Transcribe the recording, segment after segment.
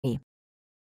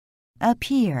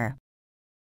appear,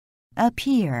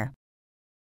 appear.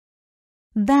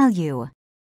 Value,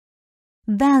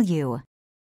 value.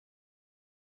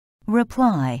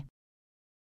 Reply,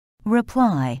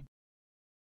 reply.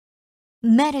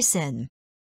 Medicine,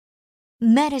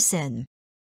 medicine.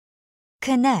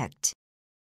 Connect,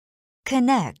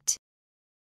 connect.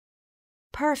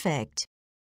 Perfect,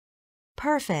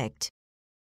 perfect.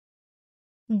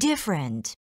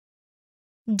 Different,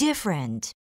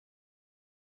 different.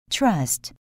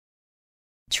 Trust,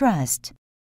 trust.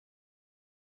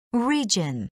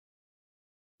 Region,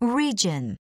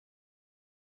 region.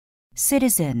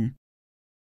 Citizen,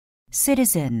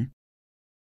 citizen.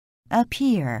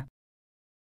 Appear,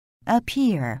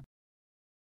 appear.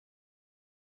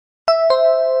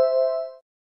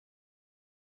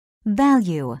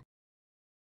 Value,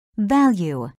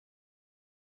 value.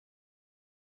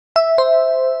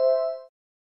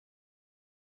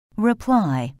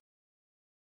 Reply,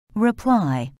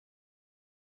 reply.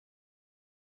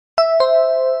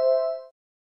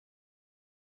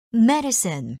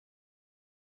 Medicine,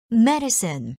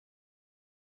 medicine.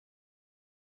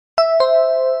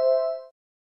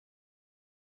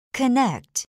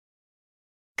 Connect,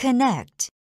 connect.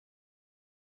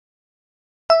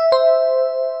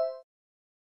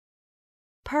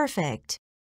 Perfect,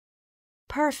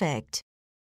 perfect.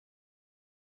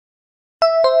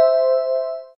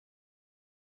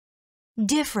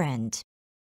 Different,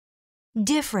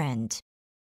 different.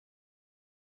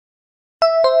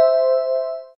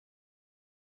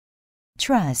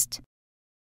 Trust,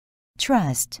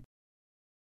 trust.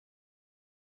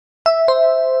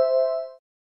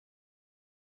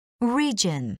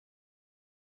 Region,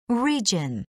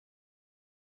 region.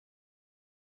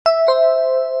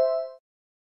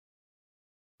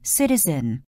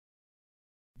 Citizen,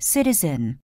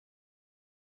 citizen.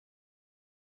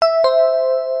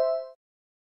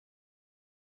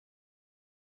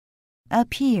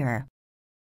 Appear,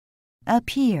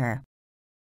 appear.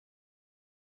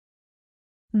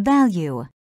 Value,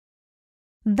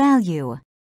 value.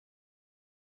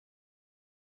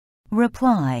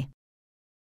 Reply,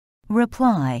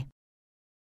 reply.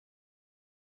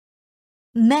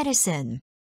 Medicine,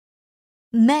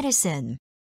 medicine.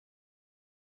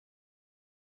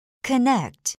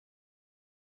 Connect,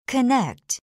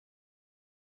 connect.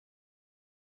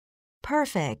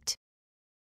 Perfect,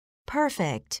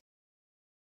 perfect.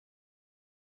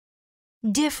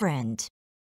 Different,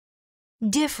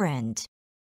 different.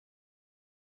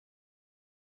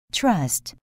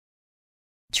 Trust,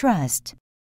 trust.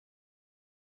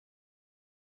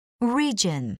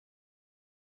 Region,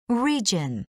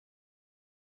 region.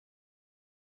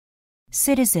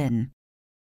 Citizen,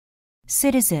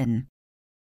 citizen.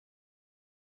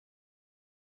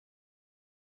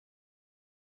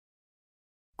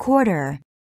 Quarter,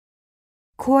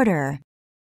 quarter.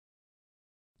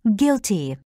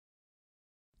 Guilty,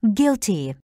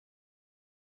 guilty.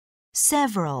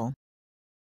 Several,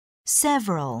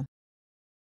 several.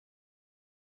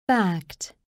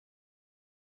 Fact,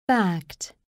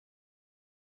 fact.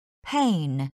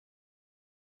 Pain,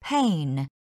 pain.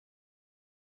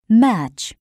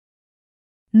 Match,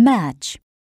 match.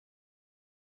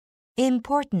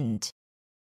 Important,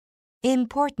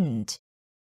 important.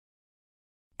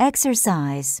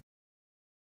 Exercise,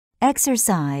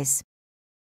 exercise.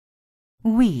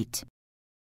 Wheat,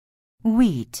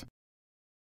 wheat.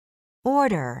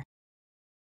 Order,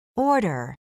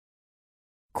 order.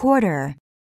 Quarter,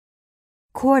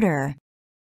 quarter.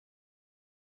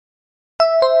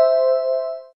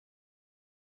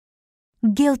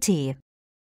 Guilty,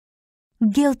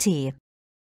 guilty.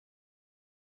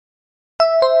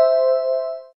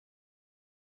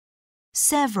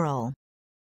 Several,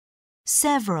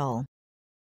 several.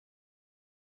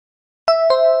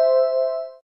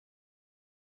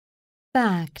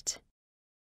 Fact,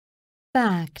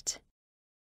 fact.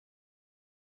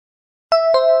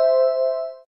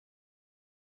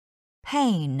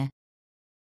 Pain,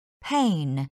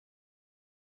 pain.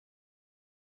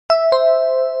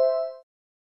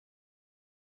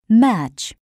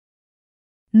 Match,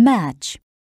 match.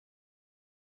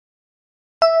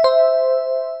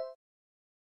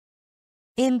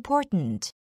 Important,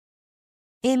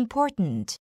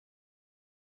 important.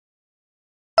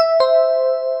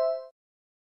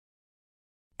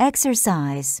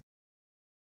 Exercise,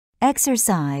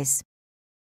 exercise.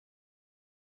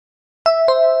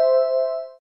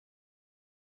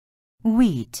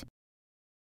 Wheat,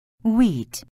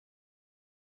 wheat.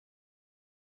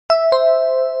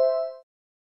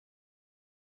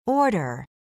 Order,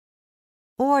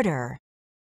 order.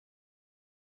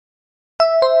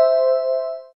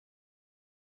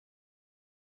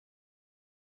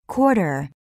 quarter,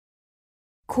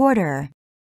 quarter.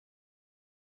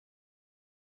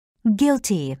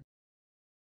 Guilty,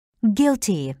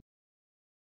 guilty.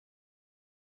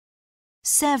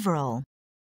 Several,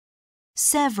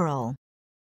 several.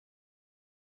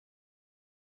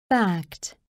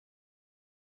 backed,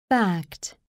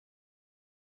 backed.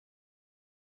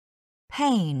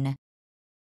 Pain,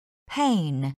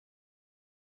 pain.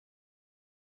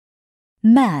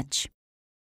 Match,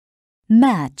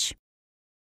 match.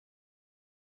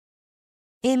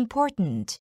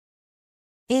 Important,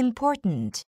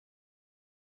 important.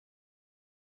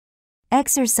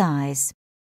 Exercise,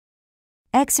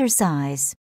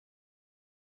 exercise.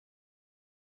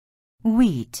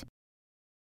 Wheat,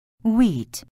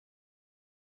 wheat.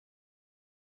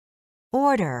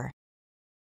 Order,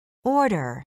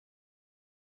 order.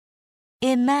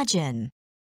 Imagine,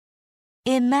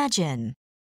 imagine.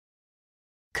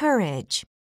 Courage,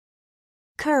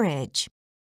 courage.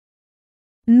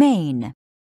 Main,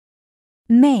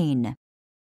 main.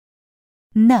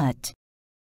 Nut,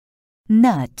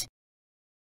 nut.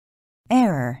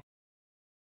 Error,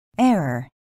 error.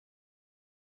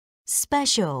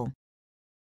 Special,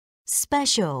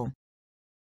 special.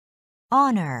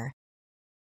 Honor,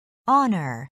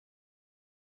 honor.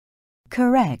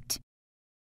 Correct,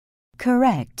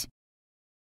 correct.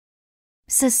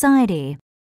 Society,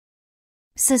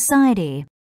 society.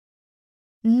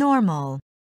 Normal,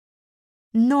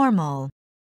 normal.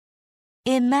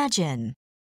 Imagine,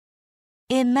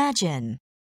 imagine.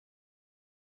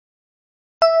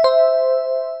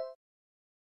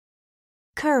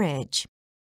 Courage,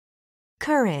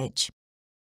 courage.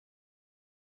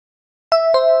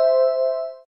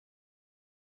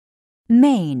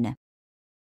 Main,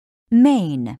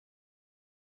 main.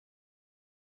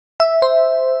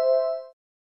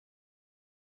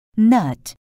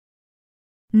 Nut,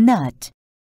 nut.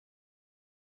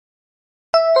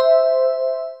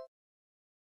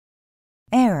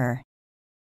 Error,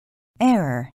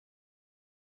 error.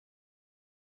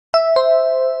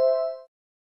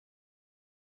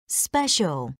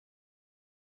 Special,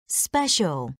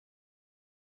 special.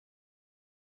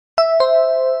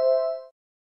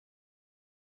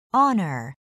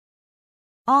 Honor,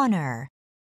 honor.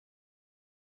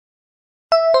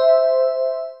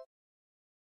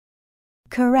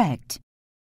 Correct,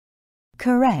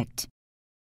 correct.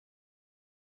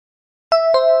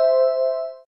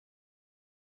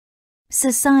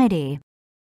 Society,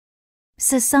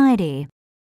 society.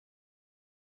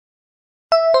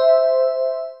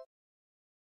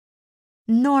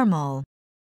 Normal,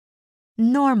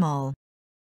 normal.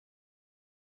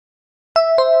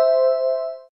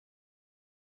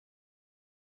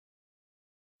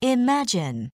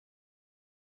 Imagine,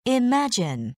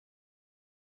 imagine.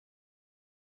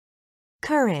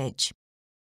 Courage,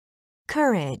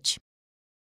 courage.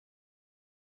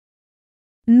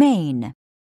 Main,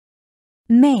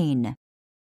 main.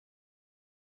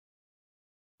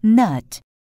 Nut,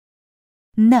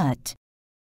 nut.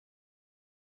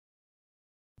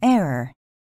 Error,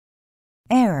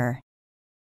 error.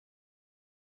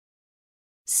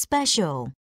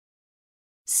 Special,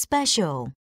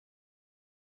 special.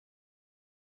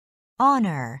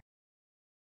 Honor,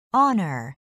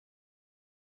 honor.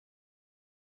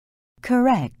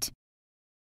 Correct,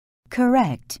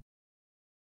 correct.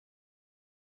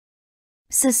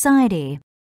 Society,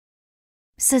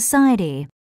 society.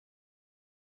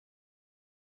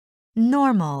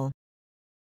 Normal,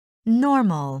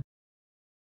 normal.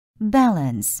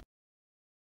 Balance,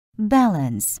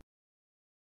 balance.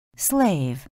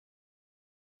 Slave,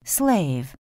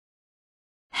 slave.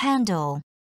 Handle,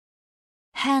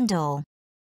 handle.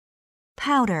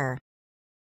 Powder,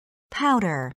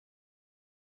 powder.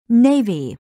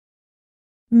 Navy,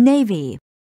 navy.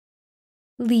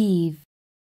 Leave,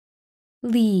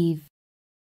 leave.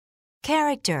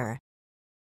 Character,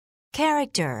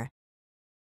 character.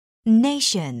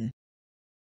 Nation,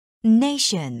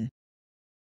 nation.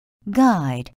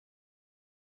 Guide,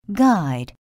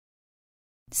 guide.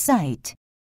 Sight,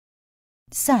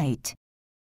 sight.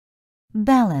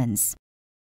 Balance,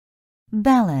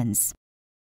 balance.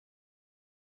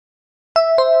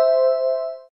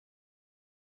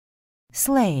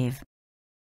 Slave,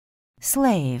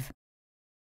 slave.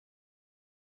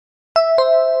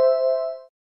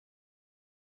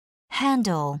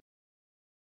 Handle,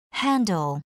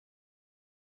 handle.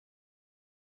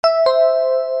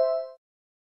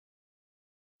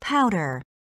 Powder,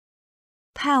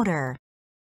 powder.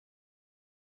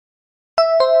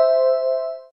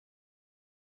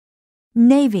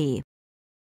 Navy,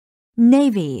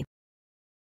 navy.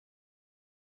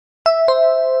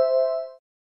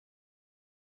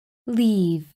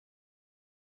 leave.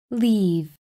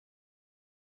 leave,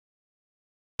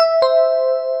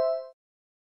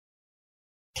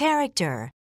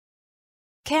 character,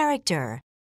 character.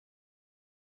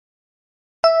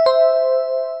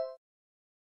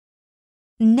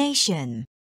 Nation,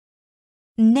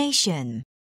 nation.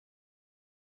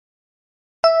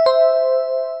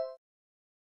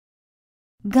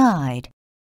 Guide,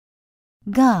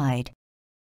 guide.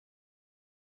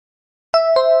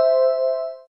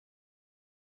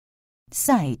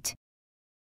 Sight,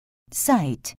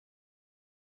 sight.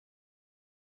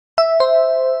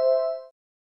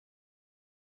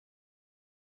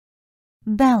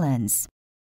 Balance,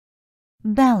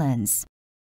 balance.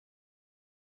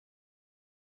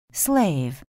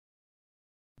 Slave,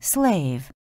 slave.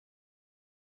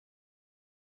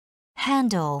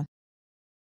 Handle,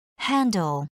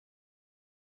 handle.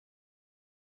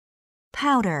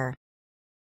 Powder,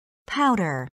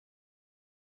 powder.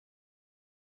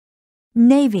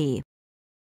 Navy,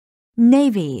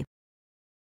 navy.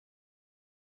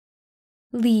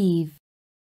 leave,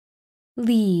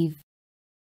 leave,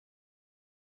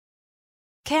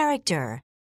 Character,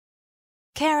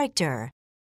 character.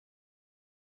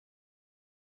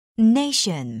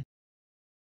 Nation,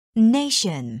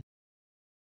 nation.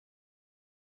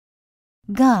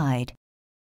 Guide,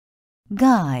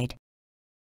 guide.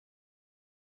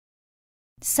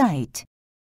 Sight,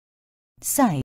 sight.